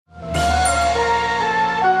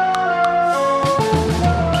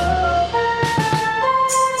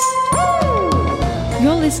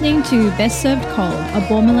listening to Best Served Cold, a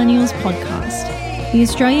Born Millennials podcast, the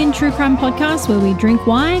Australian true crime podcast where we drink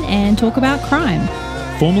wine and talk about crime.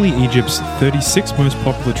 Formerly Egypt's 36th most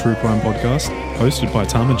popular true crime podcast, hosted by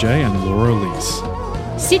Tama J and Laura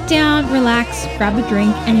Elise. Sit down, relax, grab a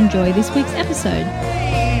drink, and enjoy this week's episode.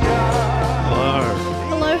 Hello.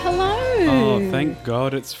 Hello, hello. Oh, thank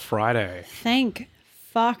God it's Friday. Thank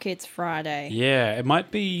fuck it's Friday. Yeah, it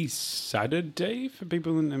might be Saturday for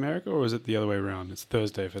people in America, or is it the other way around? It's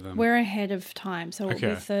Thursday for them. We're ahead of time, so it'll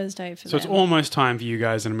be Thursday for them. So it's almost time for you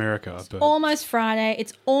guys in America. But almost Friday.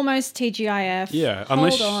 It's almost TGIF. yeah,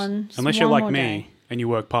 unless you're like me and you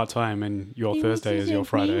work part-time and your Thursday is your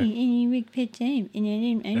Friday. And you work part-time,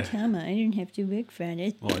 and I'm Tama. I don't have to work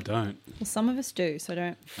Friday. Well, I don't. Well, some of us do, so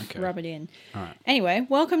don't rub it in. All right. Anyway,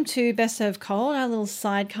 welcome to Best Served Cold, our little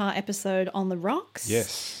sidecar episode on the rocks.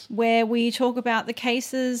 Yes. Where we talk about the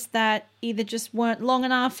cases that either just weren't long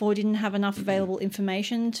enough or didn't have enough available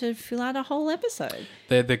information to fill out a whole episode.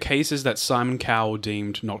 They're the cases that Simon Cowell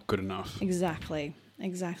deemed not good enough. Exactly.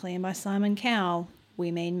 And by Simon Cowell, we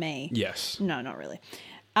mean me. Yes. No, not really.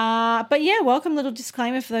 But yeah, welcome. Little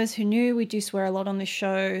disclaimer for those who knew, we do swear a lot on this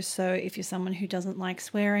show. So if you're someone who doesn't like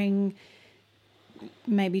swearing,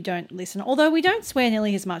 maybe don't listen. Although we don't swear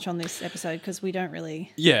nearly as much on this episode because we don't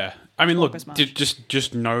really. Yeah. I mean, look, as much.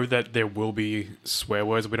 just know that there will be swear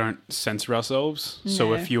words. We don't censor ourselves. No.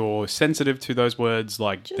 So if you're sensitive to those words,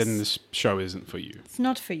 then this show isn't for you. It's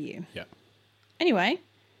not for you. Yeah. Anyway,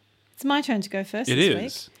 it's my turn to go first It this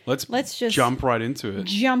is. week. Let's just jump right into it.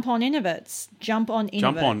 Jump on Innovate. Jump on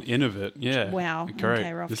Innovate. Yeah. Wow. Great.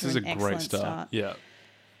 Okay, we're off this to is an a great excellent start. Yeah.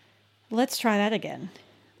 Let's try that again.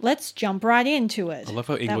 Let's jump right into it. I love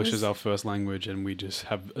how English is our first language and we just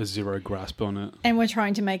have a zero grasp on it. And we're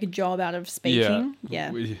trying to make a job out of speaking.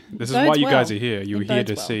 Yeah. This is why you guys well. are here. You're It here bodes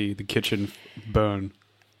to well. see the kitchen burn.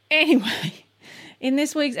 Anyway, in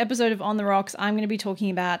this week's episode of On the Rocks, I'm going to be talking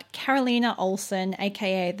about Carolina Olsen,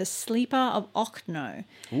 aka the Sleeper of Ochno.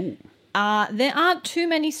 Ooh. There aren't too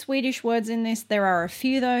many Swedish words in this. There are a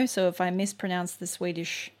few, though, so if I mispronounce the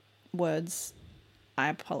Swedish words, I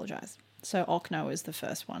apologize. So Ochno is the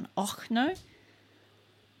first one. Ochno?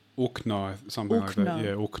 Ukno, something like that.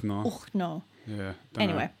 Yeah, Ukno. Ochno. Yeah.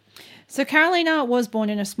 Anyway, so Carolina was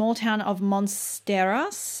born in a small town of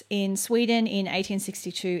Monsteras in Sweden in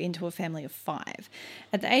 1862 into a family of 5.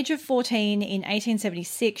 At the age of 14 in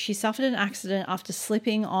 1876, she suffered an accident after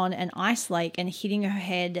slipping on an ice lake and hitting her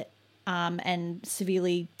head and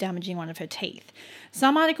severely damaging one of her teeth.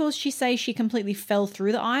 Some articles she says she completely fell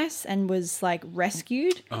through the ice and was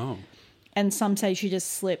rescued. Oh. And some say she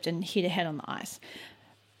just slipped and hit her head on the ice.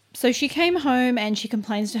 So she came home and she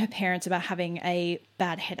complains to her parents about having a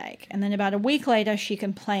bad headache. And then about a week later, she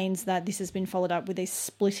complains that this has been followed up with a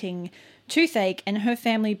splitting toothache. And her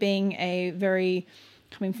family being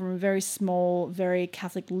coming from a very small, very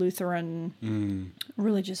Catholic Lutheran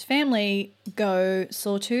religious family, go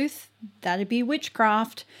sawtooth, that'd be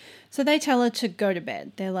witchcraft. So they tell her to go to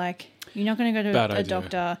bed. They're like, you're not going to go to a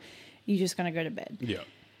doctor. You're just going to go to bed. Yeah.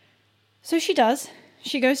 So she does.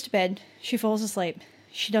 She goes to bed. She falls asleep.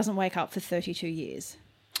 She doesn't wake up for 32 years.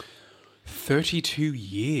 32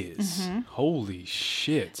 years? Mm-hmm. Holy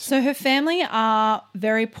shit. So her family are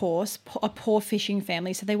very poor, a poor fishing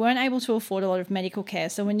family, so they weren't able to afford a lot of medical care.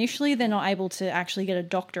 So initially they're not able to actually get a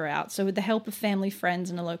doctor out. So with the help of family,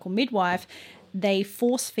 friends and a local midwife, they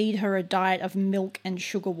force feed her a diet of milk and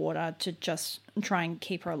sugar water to just try and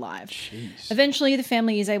keep her alive. Jeez. Eventually the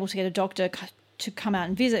family is able to get a doctor to come out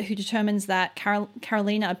and visit, who determines that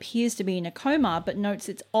Carolina appears to be in a coma, but notes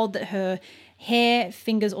it's odd that her hair,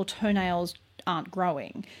 fingers or toenails aren't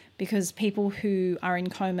growing, because people who are in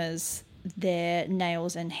comas, their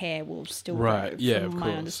nails and hair will still grow, from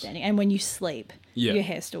my understanding. And when you sleep, your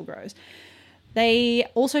hair still grows. They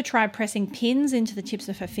also try pressing pins into the tips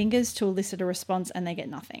of her fingers to elicit a response, and they get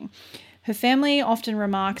nothing. Her family often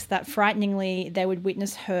remarks that frighteningly they would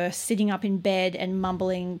witness her sitting up in bed and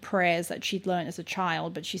mumbling prayers that she'd learnt as a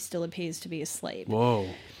child, but she still appears to be asleep. Whoa.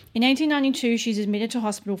 In 1892, she's admitted to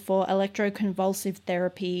hospital for electroconvulsive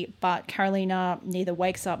therapy, but Carolina neither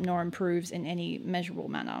wakes up nor improves in any measurable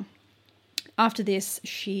manner. After this,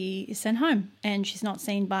 she is sent home, and she's not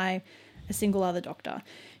seen by a single other doctor.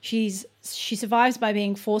 She survives by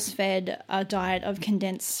being force-fed a diet of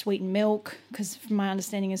condensed sweetened milk, because from my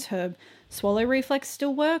understanding is her swallow reflex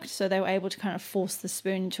still worked, so they were able to kind of force the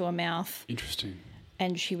spoon into her mouth. Interesting.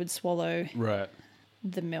 And she would swallow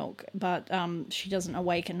the milk, but she doesn't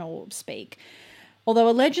awaken or speak. Although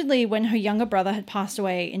allegedly when her younger brother had passed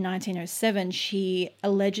away in 1907, she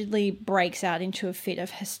allegedly breaks out into a fit of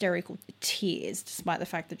hysterical tears, despite the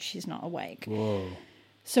fact that she's not awake. Whoa.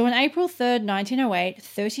 So on April 3rd, 1908,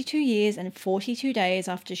 32 years and 42 days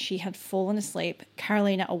after she had fallen asleep,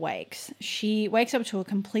 Carolina awakes. She wakes up to a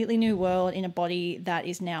completely new world in a body that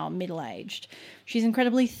is now middle-aged. She's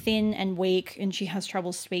incredibly thin and weak, and she has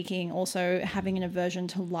trouble speaking, also having an aversion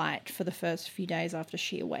to light for the first few days after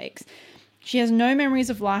she awakes. She has no memories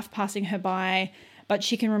of life passing her by, but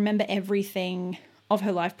she can remember everything of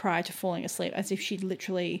her life prior to falling asleep, as if she'd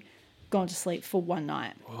literally gone to sleep for one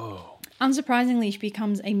night. Whoa. Unsurprisingly, she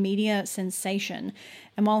becomes a media sensation,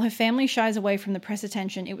 and while her family shies away from the press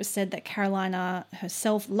attention, it was said that Carolina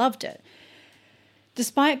herself loved it.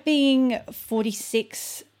 Despite being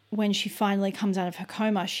 46 when she finally comes out of her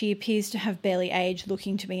coma, she appears to have barely aged,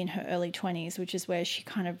 looking to be in her early 20s, which is where she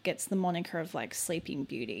kind of gets the moniker of like Sleeping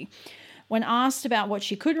Beauty. When asked about what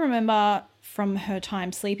she could remember from her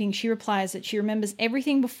time sleeping, she replies that she remembers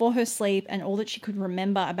everything before her sleep, and all that she could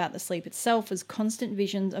remember about the sleep itself was constant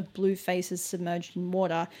visions of blue faces submerged in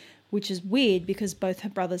water, which is weird because both her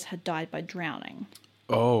brothers had died by drowning.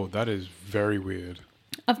 Oh, that is very weird.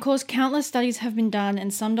 Of course, countless studies have been done,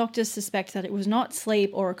 and some doctors suspect that it was not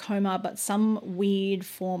sleep or a coma, but some weird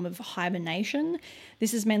form of hibernation.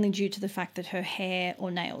 This is mainly due to the fact that her hair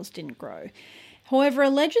or nails didn't grow. However,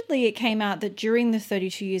 allegedly it came out that during the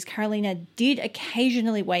 32 years, Carolina did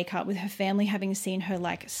occasionally wake up with her family having seen her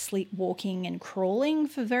like sleepwalking and crawling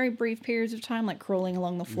for very brief periods of time, like crawling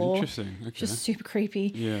along the floor. Interesting. Okay. Just super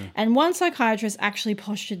creepy. Yeah. And one psychiatrist actually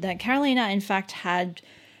postured that Carolina, in fact, had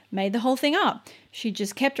made the whole thing up. She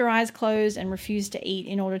just kept her eyes closed and refused to eat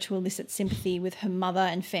in order to elicit sympathy with her mother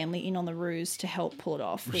and family in on the ruse to help pull it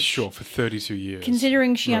off. Sure, for 32 years.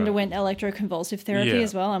 Considering she Right. underwent electroconvulsive therapy Yeah.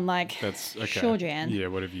 as well, I'm like, That's okay. sure, Jan. Yeah,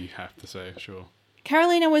 whatever you have to say, sure.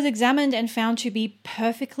 Carolina was examined and found to be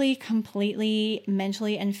perfectly, completely,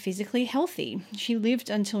 mentally and physically healthy. She lived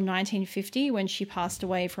until 1950 when she passed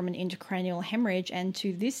away from an intracranial hemorrhage, and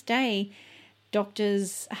to this day,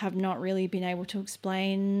 doctors have not really been able to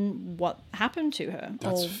explain what happened to her.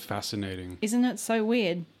 That's fascinating. Isn't it so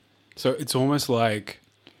weird? So it's almost like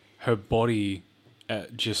her body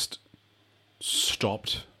just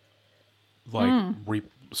stopped, like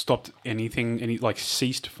stopped anything, like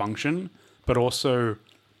ceased function, but also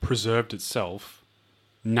preserved itself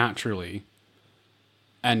naturally,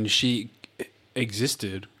 and she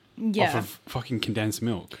existed off of fucking condensed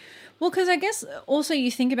milk. Well, because I guess also you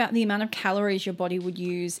think about the amount of calories your body would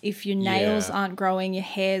use if your nails Yeah. aren't growing, your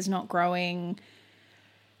hair's not growing,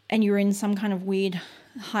 and you're in some kind of weird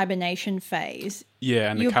hibernation phase. Yeah,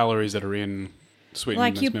 and the Your- calories that are in sweetened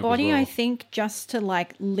Like your milk body, as well. I think, just to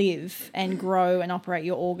like live and grow and operate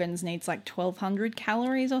your organs needs like 1,200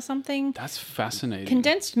 calories or something. That's fascinating.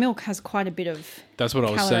 Condensed milk has quite a bit of. That's what I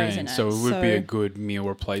was calories saying. in it, So it would be so- a good meal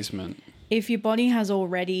replacement. If your body has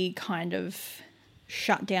already kind of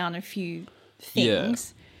shut down a few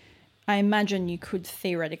things, I imagine you could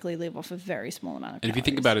theoretically live off a very small amount of And if you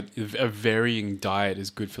think about it, a varying diet is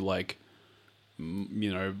good for like,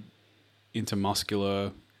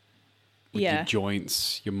 intermuscular, with your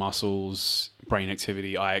joints, your muscles, brain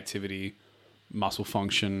activity, eye activity, muscle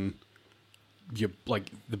function, your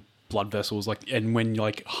like the blood vessels, like, and when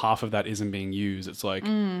like half of that isn't being used, it's like,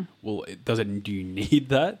 well, do you need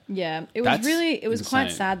that? Yeah, it That's was quite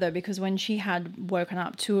insane. sad though, because when she had woken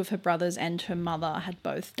up, two of her brothers and her mother had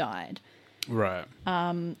both died. Right.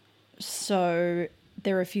 So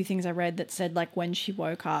there are a few things I read that said like when she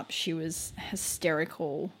woke up, she was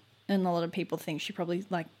hysterical, and a lot of people think she probably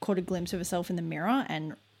like caught a glimpse of herself in the mirror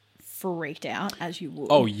and freaked out, as you would.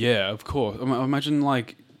 Oh yeah, of course. Imagine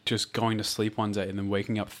like just going to sleep one day and then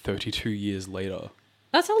waking up 32 years later.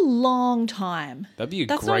 That's a long time. That'd be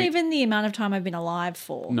That's great. not even the amount of time I've been alive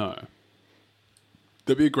for. No.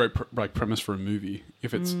 That'd be a great premise for a movie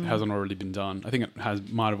if it hasn't already been done. I think it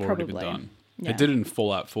might have already been Probably. done. Yeah. It did it in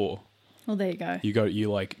Fallout 4. Well, there you go.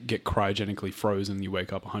 You like get cryogenically frozen and you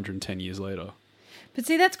wake up 110 years later. But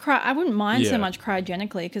see, I wouldn't mind so Yeah. much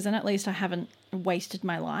cryogenically, because then at least I haven't wasted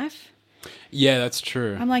my life. Yeah, that's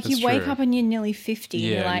true. I'm like, That's you wake true. up and you're nearly 50 Yeah, and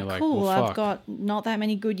and you're you're like, like, cool, well, I've fuck. got not that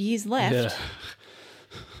many good years left. Yeah.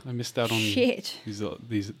 I missed out on Shit. these.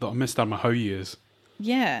 I missed out on my whole years.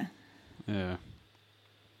 Yeah. Yeah,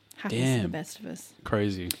 Happens to the Damn. best of us.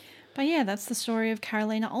 crazy, But yeah, that's the story of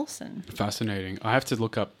Carolina Olsen. fascinating. I have to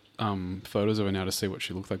look up photos of her now to see what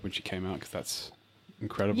she looked like when she came out, because that's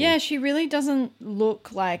incredible. Yeah, she really doesn't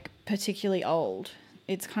look like particularly old.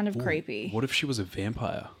 It's kind of Ooh, creepy. What if she was a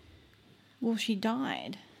vampire? Well, she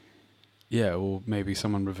died. Yeah, well, maybe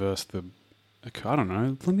someone reversed the. I don't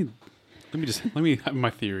know. Let me have my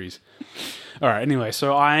theories. All right. Anyway,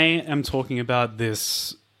 so I am talking about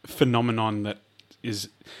this phenomenon that is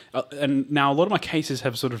and now a lot of my cases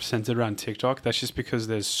have sort of centered around TikTok. That's just because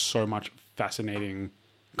there's so much fascinating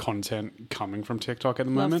content coming from TikTok at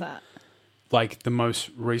the Love moment. that. Like the most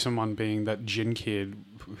recent one being that Jin kid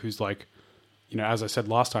who's like, you know, as I said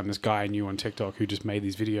last time, this guy I knew on TikTok who just made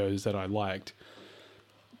these videos that I liked,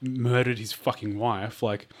 murdered his fucking wife.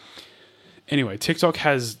 Like, anyway, TikTok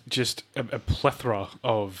has just a plethora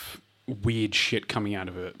of weird shit coming out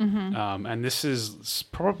of it. And this is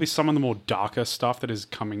probably some of the more darker stuff that is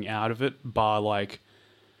coming out of it, bar like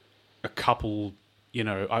a couple, you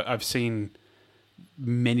know, I've seen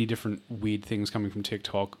many different weird things coming from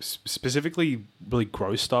TikTok, specifically really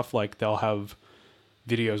gross stuff. Like they'll have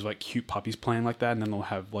videos of, like cute puppies playing like that, and then they'll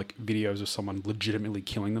have like videos of someone legitimately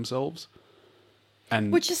killing themselves.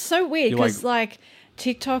 And which is so weird you're because like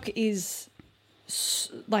TikTok is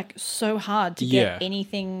so hard to get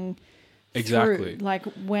anything exactly through. Like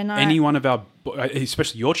when any one of our,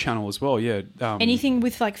 especially your channel as well, anything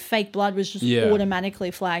with like fake blood was just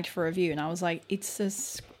automatically flagged for review, and I was like, it's a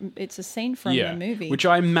scene from the movie, which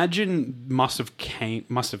I imagine must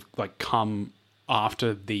have like come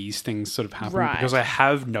after these things sort of happened, right? Because I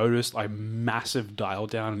have noticed a massive dial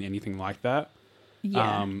down on anything like that.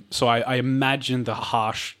 Yeah. So I imagine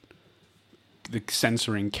the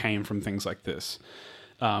censoring came from things like this.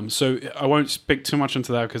 So I won't speak too much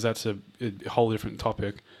into that because that's a whole different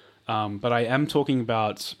topic. But I am talking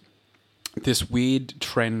about this weird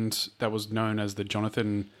trend that was known as the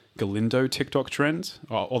Jonathan Galindo TikTok trend,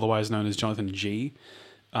 or otherwise known as Jonathan G.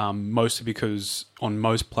 Mostly because on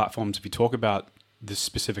most platforms, if you talk about this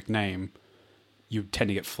specific name, you tend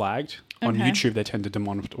to get flagged. On YouTube, they tend to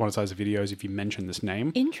demonetize the videos if you mention this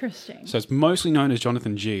name. Interesting. So it's mostly known as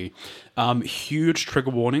Jonathan G. Huge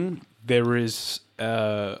trigger warning. There is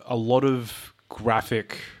a lot of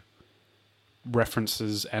graphic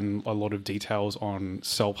references and a lot of details on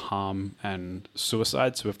self-harm and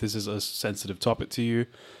suicide. So if this is a sensitive topic to you,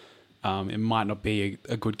 it might not be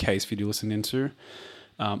a good case for you to listen into.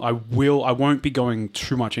 I won't be going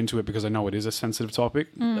too much into it because I know it is a sensitive topic,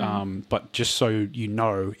 but just so you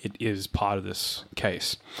know, it is part of this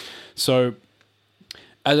case. So,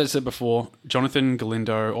 as I said before, Jonathan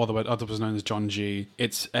Galindo, or otherwise known as John G,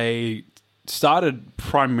 started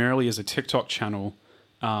primarily as a TikTok channel.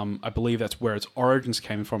 I believe that's where its origins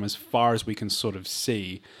came from, as far as we can sort of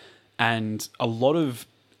see. And a lot of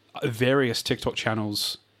various TikTok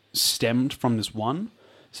channels stemmed from this one.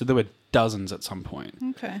 So there were dozens at some point.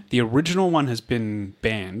 Okay. The original one has been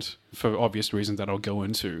banned for obvious reasons that I'll go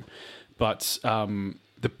into. But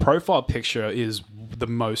the profile picture is the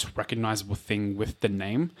most recognizable thing with the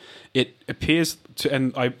name. It appears to,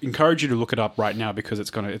 and I encourage you to look it up right now because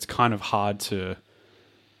it's kind of hard to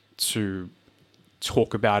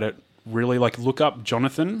talk about it really. Like, look up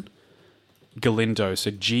Jonathan Galindo,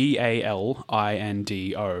 so Galindo,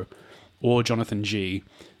 or Jonathan G.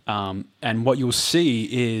 And what you'll see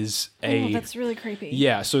is that's really creepy.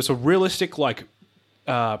 Yeah, so it's a realistic, like,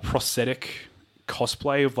 prosthetic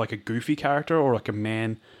cosplay of, like, a goofy character or, like, a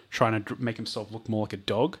man trying to make himself look more like a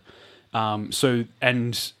dog.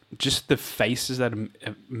 And just the faces that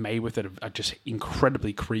are made with it are just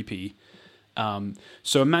incredibly creepy.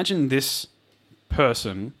 So imagine this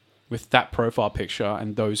person with that profile picture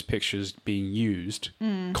and those pictures being used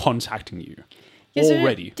contacting you.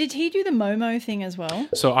 Already. Did he do the Momo thing as well?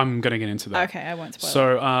 So I'm going to get into that. Okay, I won't spoil it.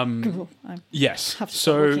 So, yes. Have to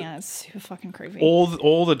stop looking at it. It's super fucking creepy.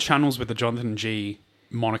 All the channels with the Jonathan G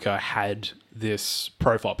moniker had this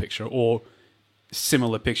profile picture or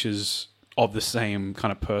similar pictures of the same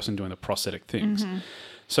kind of person doing the prosthetic things.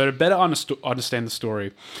 So to better understand the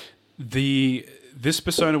story, this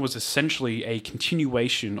persona was essentially a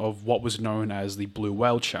continuation of what was known as the Blue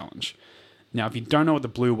Whale Challenge. Now, if you don't know what the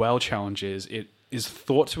Blue Whale Challenge is, it is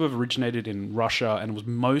thought to have originated in Russia and was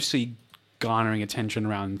mostly garnering attention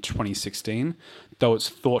around 2016, though it's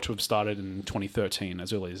thought to have started in 2013,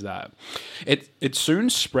 as early as that. It soon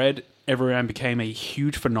spread everywhere and became a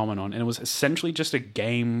huge phenomenon, and it was essentially just a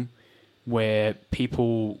game where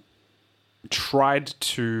people tried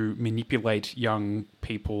to manipulate young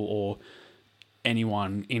people or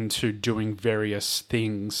anyone into doing various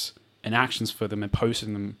things and actions for them and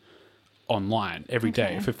posting them online every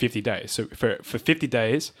day for 50 days. So for 50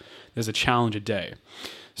 days, there's a challenge a day.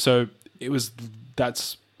 So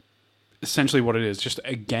that's essentially what it is. Just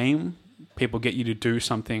a game. People get you to do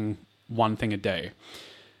one thing a day.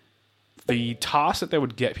 The tasks that they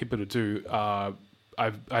would get people to do,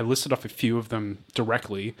 I listed off a few of them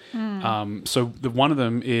directly. So one of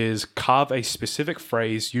them is carve a specific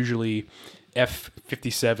phrase, usually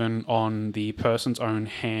F57, on the person's own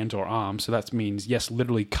hand or arm. So that means, yes,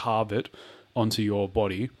 literally carve it onto your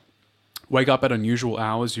body wake up at unusual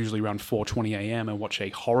hours, usually around 4:20 a.m., and watch a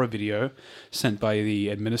horror video sent by the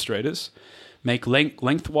administrators. Make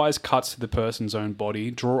lengthwise cuts to the person's own body.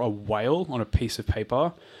 Draw a whale on a piece of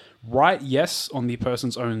paper. Write yes on the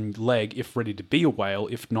person's own leg if ready to be a whale.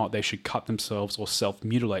 If not, they should cut themselves or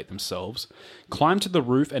self-mutilate themselves. Climb to the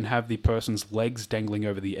roof and have the person's legs dangling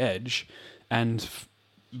over the edge. And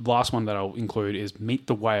last one that I'll include is meet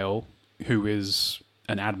the whale, who is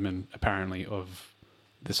an admin, apparently, of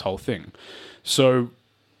this whole thing. So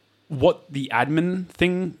what the admin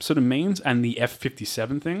thing sort of means and the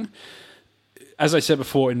F-57 thing, as I said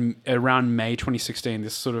before, in around May 2016,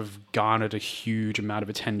 this sort of garnered a huge amount of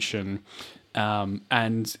attention,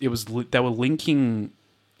 and it was they were linking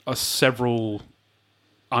several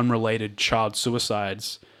unrelated child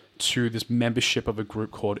suicides to this membership of a group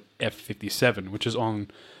called F-57, which is on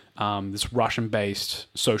this Russian-based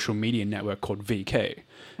social media network called VK.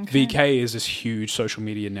 Okay. VK is this huge social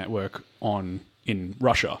media network in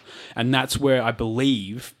Russia, and that's where I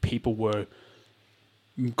believe people were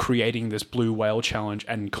creating this blue whale challenge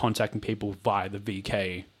and contacting people via the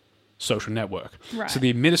VK social network. Right. So the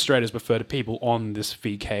administrators prefer to people on this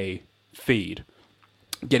VK feed,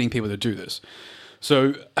 getting people to do this.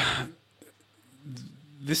 So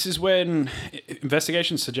this is when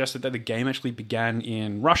investigations suggested that the game actually began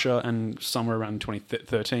in Russia and somewhere around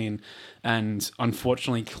 2013, and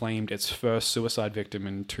unfortunately claimed its first suicide victim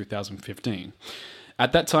in 2015.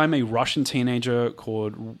 At that time, a Russian teenager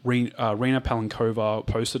called Rena Palenkova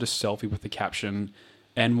posted a selfie with the caption,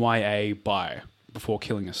 "NYA bi," before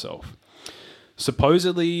killing herself.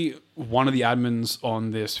 Supposedly, one of the admins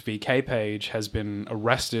on this VK page has been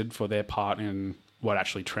arrested for their part in what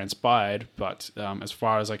actually transpired, but as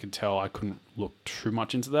far as I could tell, I couldn't look too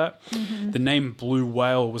much into that. Mm-hmm. The name Blue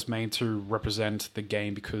Whale was made to represent the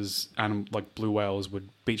game because blue whales would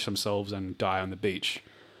beach themselves and die on the beach.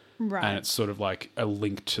 Right. And it's sort of like a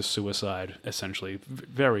link to suicide, essentially.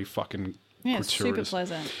 Very fucking gratuitous. Super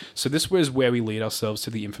pleasant. So this was where we lead ourselves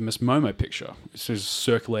to the infamous Momo picture. This is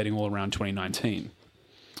circulating all around 2019.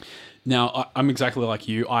 Now, I'm exactly like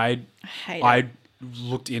you. I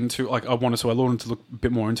looked into, I wanted to look a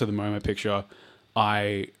bit more into the Momo picture.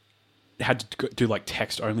 I had to do like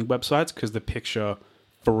text-only websites because the picture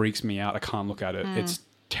freaks me out. I can't look at it. It's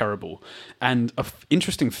terrible. And an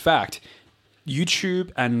interesting fact,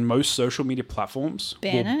 YouTube and most social media platforms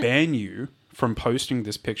will ban you from posting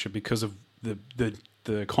this picture because of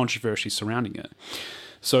the controversy surrounding it.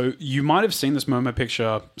 So you might have seen this Momo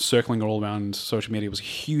picture circling all around social media. It was a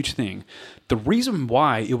huge thing. The reason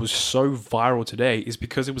why it was so viral today is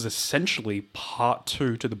because it was essentially part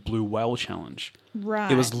 2 to the Blue Whale Challenge.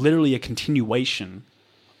 Right. It was literally a continuation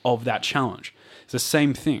of that challenge. It's the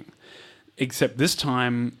same thing. Except this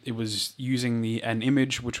time, it was using an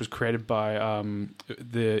image which was created by...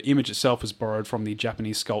 the image itself was borrowed from the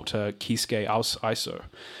Japanese sculptor Keisuke Iso.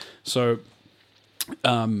 So,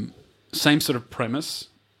 same sort of premise.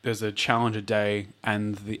 There's a challenge a day,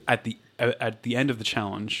 and at the end of the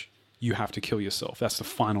challenge, you have to kill yourself. That's the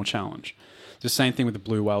final challenge. It's the same thing with the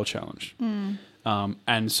Blue Whale Challenge.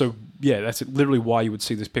 And so, yeah, that's literally why you would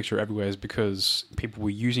see this picture everywhere, is because people were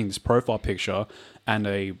using this profile picture and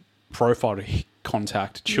a profile to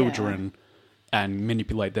contact children and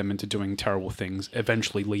manipulate them into doing terrible things,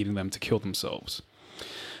 eventually leading them to kill themselves.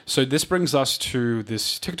 So this brings us to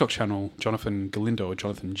this TikTok channel, Jonathan Galindo, or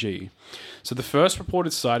Jonathan G. So the first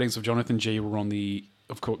reported sightings of Jonathan G were on the,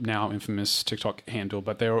 of course, now infamous TikTok handle,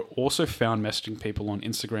 but they were also found messaging people on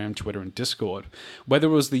Instagram, Twitter, and Discord. Whether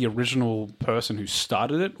it was the original person who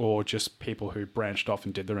started it or just people who branched off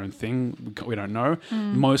and did their own thing, we don't know.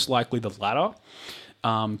 Most likely the latter.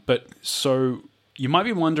 But so you might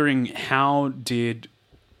be wondering, how did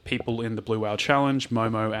people in the Blue Whale Challenge,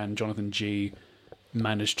 Momo and Jonathan G,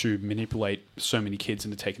 manage to manipulate so many kids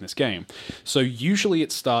into taking this game? So usually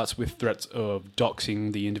it starts with threats of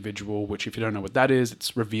doxing the individual, which, if you don't know what that is,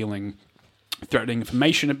 it's revealing threatening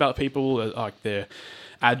information about people, like their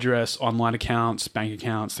address, online accounts, bank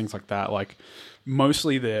accounts, things like that. Like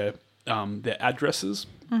mostly their addresses.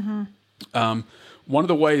 Mm-hmm. One of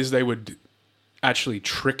the ways they would actually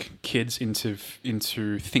trick kids into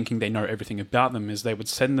thinking they know everything about them is they would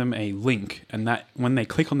send them a link, and that when they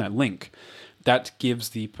click on that link, that gives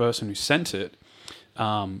the person who sent it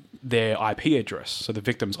their IP address, so the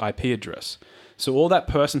victim's IP address. So all that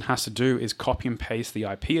person has to do is copy and paste the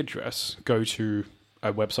IP address, go to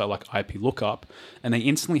a website like IP Lookup, and they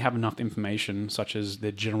instantly have enough information, such as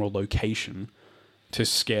their general location, to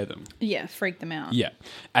scare them. Yeah, freak them out. Yeah.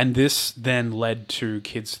 And this then led to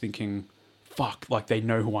kids thinking, fuck, like they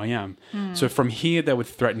know who I am. So from here, they would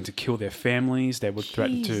threaten to kill their families. They would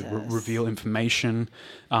threaten to reveal information.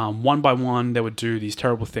 One by one, they would do these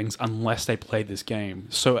terrible things unless they played this game.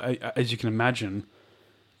 So as you can imagine,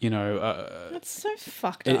 you know... That's so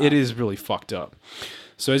fucked up. It is really fucked up.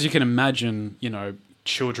 So as you can imagine, you know,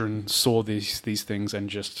 children saw these things and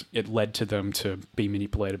just it led to them to be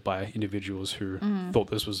manipulated by individuals who thought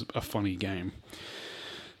this was a funny game.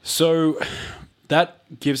 So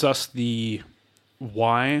that gives us the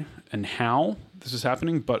why and how this is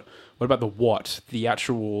happening, but what about the what? The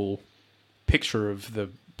actual picture of the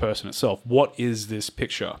person itself. What is this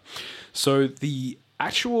picture? So the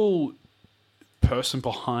actual person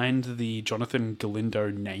behind the Jonathan Galindo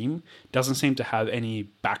name doesn't seem to have any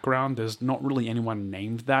background. There's not really anyone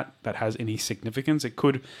named that has any significance. It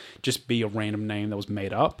could just be a random name that was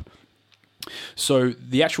made up. So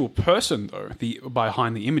the actual person, though,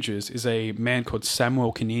 behind the images is a man called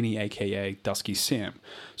Samuel Canini, aka Dusky Sam.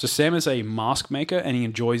 So Sam is a mask maker, and he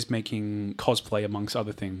enjoys making cosplay amongst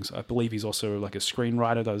other things. I believe he's also like a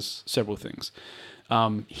screenwriter, does several things.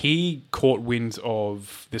 He caught wind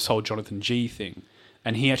of this whole Jonathan G thing,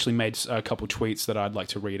 and he actually made a couple tweets that I'd like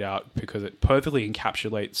to read out because it perfectly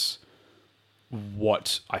encapsulates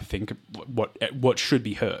what I think what should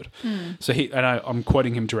be heard. So I'm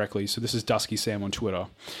quoting him directly. So this is Dusky Sam on Twitter.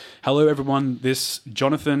 Hello everyone. This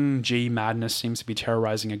Jonathan G madness seems to be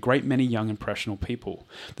terrorizing a great many young impressionable people.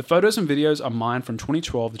 The photos and videos are mine from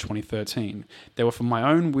 2012 to 2013. They were for my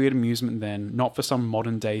own weird amusement then, not for some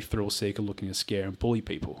modern day thrill seeker looking to scare and bully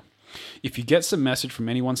people. If you get some message from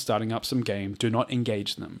anyone starting up some game, do not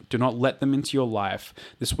engage them. Do not let them into your life.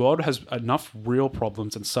 This world has enough real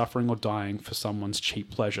problems, and suffering or dying for someone's cheap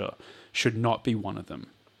pleasure should not be one of them.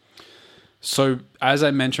 So, as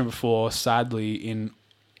I mentioned before, sadly, in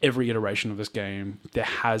every iteration of this game, there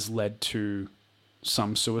has led to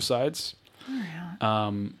some suicides.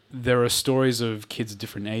 There are stories of kids of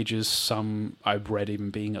different ages, some I've read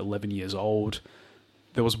even being 11 years old.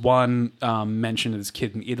 There was one mention of this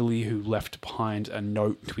kid in Italy who left behind a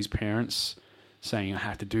note to his parents saying, I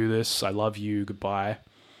have to do this, I love you, goodbye.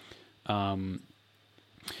 So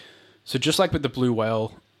just like with the Blue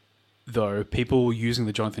Whale, though, people using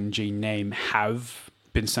the Jonathan G name have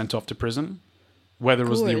been sent off to prison. Whether it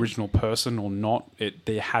was the original person or not,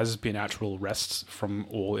 there has been actual arrests from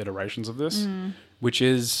all iterations of this, which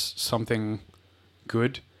is something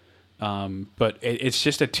good. But it's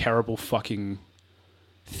just a terrible fucking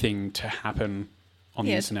thing to happen on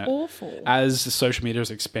the internet. It's awful. As the social media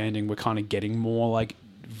is expanding, we're kind of getting more like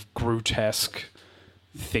grotesque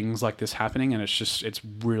things like this happening, and it's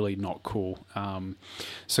really not cool.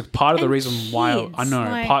 So part of the reason why I know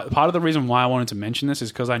part of the reason why I wanted to mention this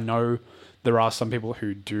is because I know there are some people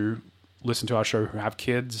who do listen to our show who have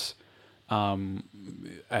kids, and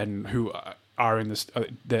who are in this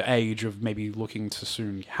the age of maybe looking to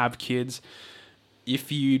soon have kids.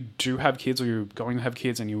 If you do have kids or you're going to have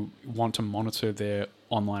kids and you want to monitor their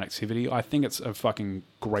online activity, I think it's a fucking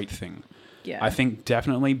great thing. Yeah. I think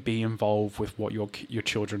definitely be involved with what your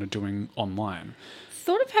children are doing online.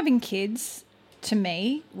 Thought of having kids, to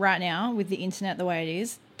me, right now, with the internet the way it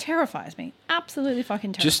is, terrifies me. Absolutely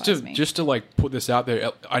fucking terrifies me. Just to like put this out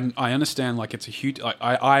there, I understand like it's a huge...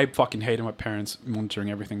 I fucking hated my parents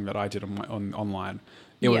monitoring everything that I did on online.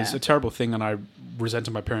 It was a terrible thing, and I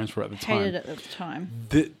resented my parents for it at the time. Hated it at the time.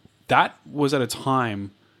 That was at a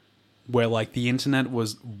time where, like, the internet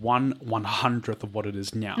was 1/100th of what it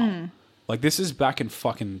is now. Like, this is back in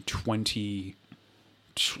fucking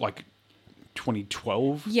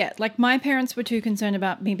 2012. Yeah, like, my parents were too concerned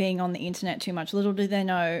about me being on the internet too much. Little did they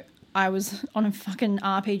know I was on a fucking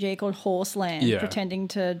RPG called Horseland, pretending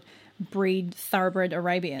to breed thoroughbred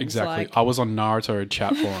Arabians. Exactly. Like, I was on Naruto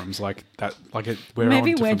chat forums like that. Like we're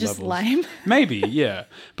maybe on we're just levels. lame. Maybe, yeah.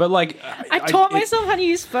 But like, I taught myself how to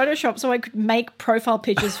use Photoshop so I could make profile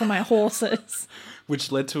pictures for my horses,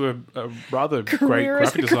 which led to a rather great Career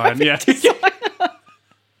as graphic a design. graphic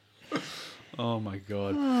Oh my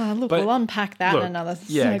god. Oh, look, But we'll unpack that in another.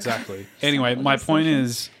 Yeah, exactly. Anyway, my point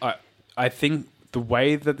is, I think the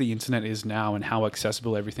way that the internet is now and how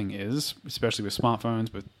accessible everything is, especially with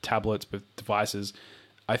smartphones, with tablets, with devices,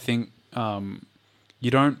 I think you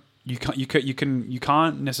can't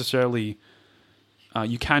necessarily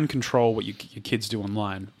you can control what your kids do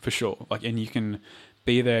online for sure. Like, and you can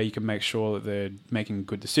be there. You can make sure that they're making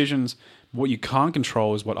good decisions. What you can't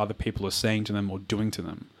control is what other people are saying to them or doing to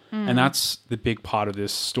them. And that's the big part of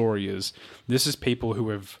this story. Is people who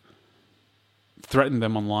have threatened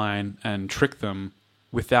them online and tricked them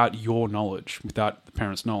without your knowledge, without the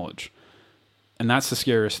parents' knowledge. And that's the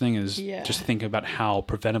scariest thing is just thinking about how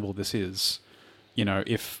preventable this is. you know,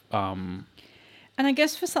 if And I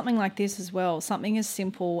guess for something like this as well, something as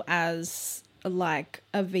simple as like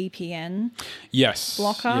a VPN yes,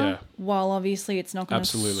 blocker, yeah, while obviously it's not going to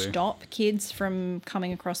Absolutely. stop kids from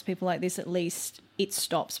coming across people like this, at least it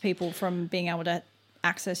stops people from being able to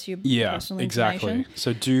access your yeah, personal exactly. information.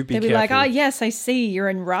 So do be They'll be careful. like, oh, yes, I see you're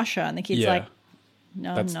in Russia. And the kid's Yeah. like,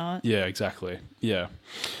 no, I'm not. Yeah, exactly. Yeah.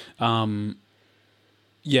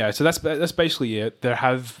 Yeah, so that's basically it. There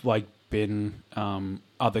have like been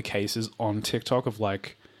other cases on TikTok of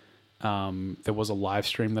like there was a live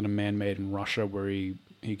stream that a man made in Russia where he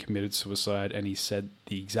committed suicide, and he said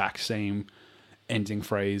the exact same ending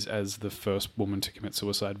phrase as the first woman to commit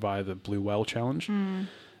suicide via the Blue Whale Challenge. And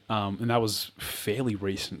that was fairly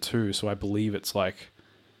recent too, so I believe it's like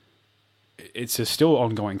it's a still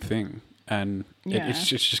ongoing thing, and it's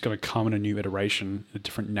just going to come in a new iteration, a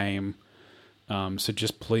different name. So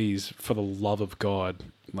just please, for the love of God,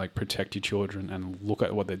 like protect your children and look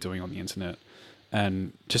at what they're doing on the internet,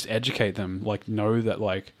 and just educate them. Like know that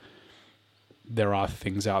like there are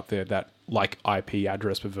things out there that like IP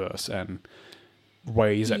address reverse and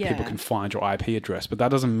ways that people can find your IP address, but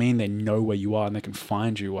that doesn't mean they know where you are and they can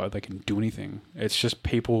find you or they can do anything. It's just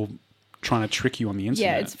people trying to trick you on the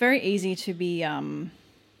internet. Yeah, it's very easy to be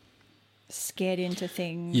scared into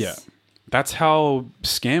things. Yeah. That's how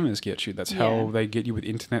scammers get you. That's how Yeah. they get you with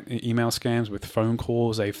internet email scams, with phone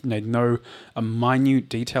calls. They know a minute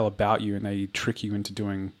detail about you and they trick you into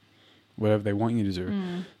doing whatever they want you to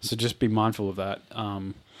do. So just be mindful of that,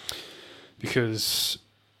 because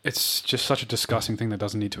it's just such a disgusting thing that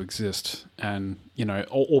doesn't need to exist. And, you know,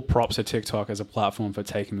 all props to TikTok as a platform for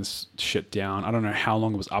taking this shit down. I don't know how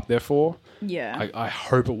long it was up there for. Yeah. I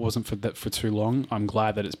hope it wasn't for too long. I'm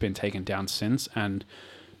glad that it's been taken down since. And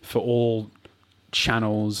for all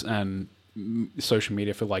channels and social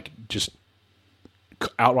media for like just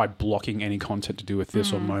outright blocking any content to do with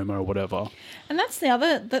this or Momo or whatever. And that's the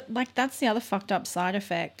other fucked up side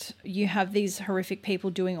effect. You have these horrific people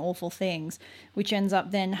doing awful things, which ends up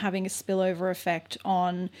then having a spillover effect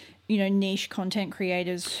on, you know, niche content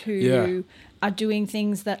creators who are doing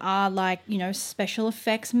things that are like, you know, special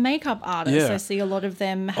effects makeup artists. Yeah. I see a lot of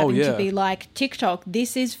them having to be like, TikTok,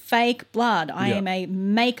 this is fake blood. I am a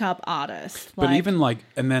makeup artist. But even like,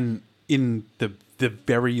 and then in the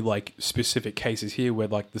very like specific cases here where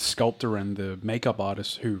like the sculptor and the makeup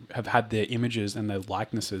artist who have had their images and their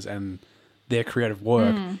likenesses and their creative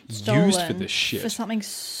work used for this shit. For something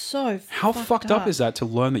so How fucked up is that to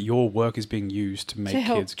learn that your work is being used to make to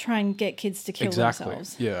help kids try and get kids to kill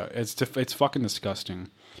themselves? Yeah, it's fucking disgusting.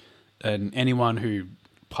 And anyone who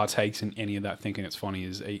partakes in any of that thinking it's funny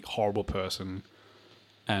is a horrible person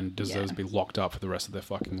and deserves to be locked up for the rest of their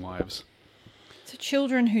fucking lives. To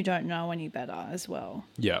children who don't know any better as well.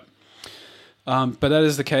 Yeah. But that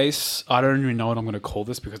is the case. I don't even know what I'm going to call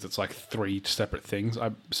this because it's like 3 separate things.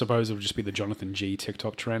 I suppose it would just be the Jonathan G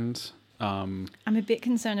TikTok trend. I'm a bit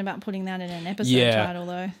concerned about putting that in an episode title,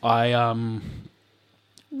 though.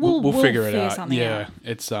 We'll figure it out. Something Yeah, out.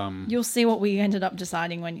 it's You'll see what we ended up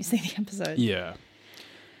deciding when you see the episode. Yeah.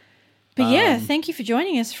 But yeah, thank you for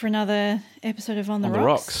joining us for another episode of On the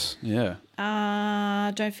Rocks. Yeah.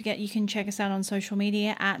 Don't forget you can check us out on social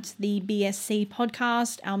media at the BSC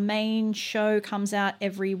Podcast. Our main show comes out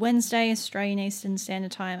every Wednesday, Australian Eastern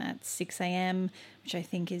Standard Time at 6 a.m, which I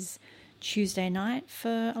think is Tuesday night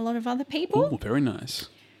for a lot of other people. Oh, very nice.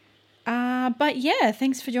 But yeah,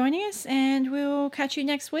 thanks for joining us, and we'll catch you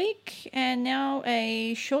next week. And now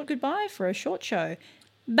a short goodbye for a short show.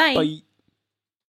 Bye. Bye.